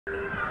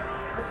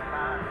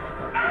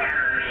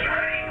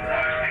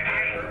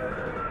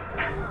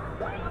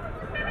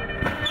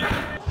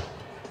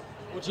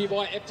brought to you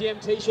by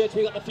FTM T-shirts.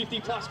 We got the 50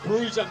 plus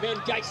cruiser. Men,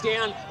 gates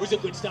down. It was a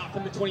good start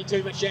from the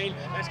 22 machine.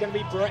 That's going to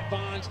be Brett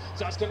Barnes.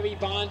 So it's going to be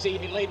Barnesy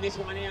leading this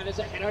one out as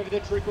they head over the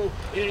triple.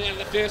 In and out of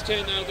the first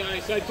turn they'll go.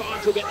 So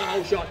Barnes will get the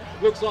whole shot.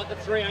 Looks like the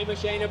 3A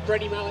machine of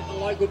Freddie Mallet, the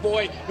local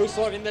boy, who'll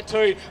slot in the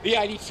 2. The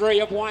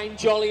 83 of Wayne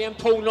Jolly, and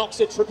Paul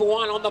Knox at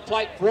 111 on the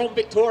plate from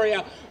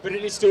Victoria. But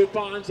it is still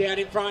Barnes out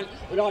in front.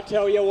 But I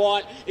tell you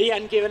what, he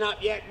hasn't given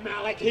up yet.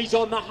 Malek, he's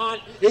on the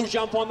hunt. He'll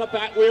jump on the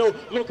back wheel,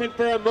 looking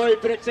for a move,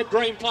 but it's a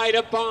green plate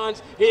of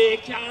Barnes. Here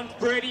comes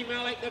Freddie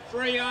Malek, the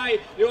 3A.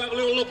 He'll have a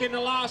little look in the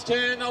last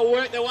turn. They'll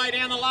work their way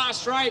down the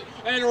last straight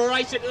and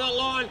race it to the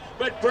line.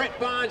 But Brett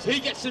Barnes, he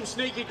gets some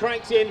sneaky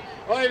cranks in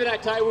over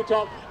that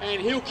tabletop,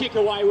 and he'll kick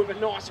away with a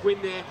nice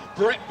win there.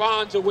 Brett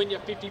Barnes will win your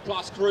 50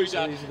 plus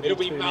cruiser. It'll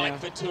be Malek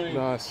for 2,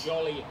 Nice.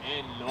 Jolly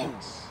and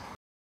Knox.